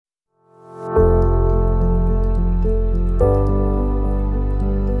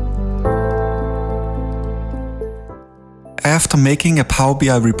After making a Power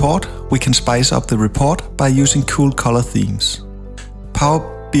BI report, we can spice up the report by using cool color themes.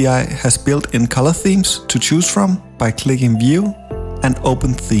 Power BI has built-in color themes to choose from by clicking View and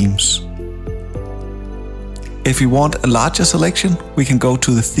Open Themes. If we want a larger selection, we can go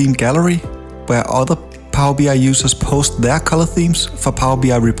to the theme gallery, where other Power BI users post their color themes for Power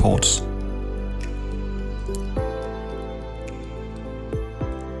BI reports.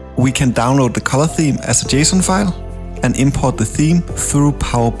 We can download the color theme as a JSON file and import the theme through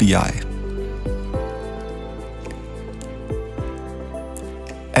Power BI.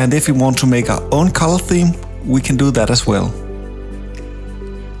 And if we want to make our own color theme, we can do that as well.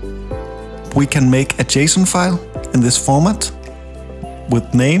 We can make a JSON file in this format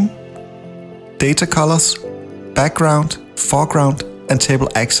with name, data colors, background, foreground, and table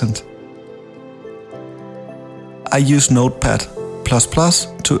accent. I use Notepad++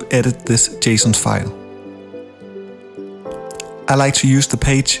 to edit this JSON file. I like to use the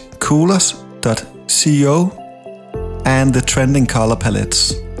page coolers.co and the trending color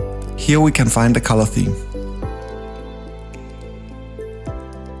palettes. Here we can find the color theme.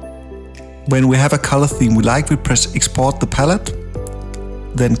 When we have a color theme we like, we press Export the palette,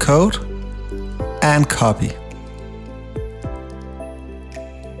 then Code, and Copy.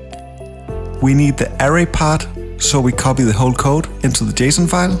 We need the array part, so we copy the whole code into the JSON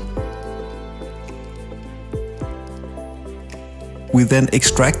file. We then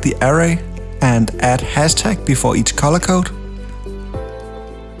extract the array and add hashtag before each color code.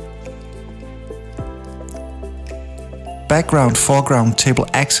 Background, foreground, table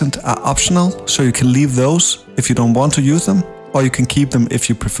accent are optional, so you can leave those if you don't want to use them, or you can keep them if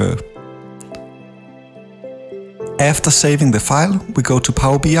you prefer. After saving the file, we go to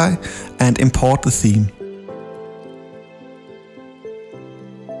Power BI and import the theme.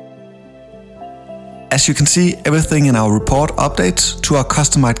 As you can see, everything in our report updates to our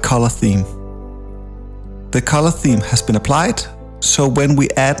customized color theme. The color theme has been applied, so when we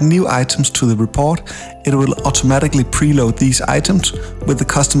add new items to the report, it will automatically preload these items with the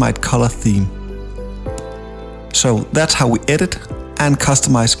customized color theme. So that's how we edit and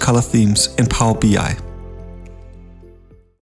customize color themes in Power BI.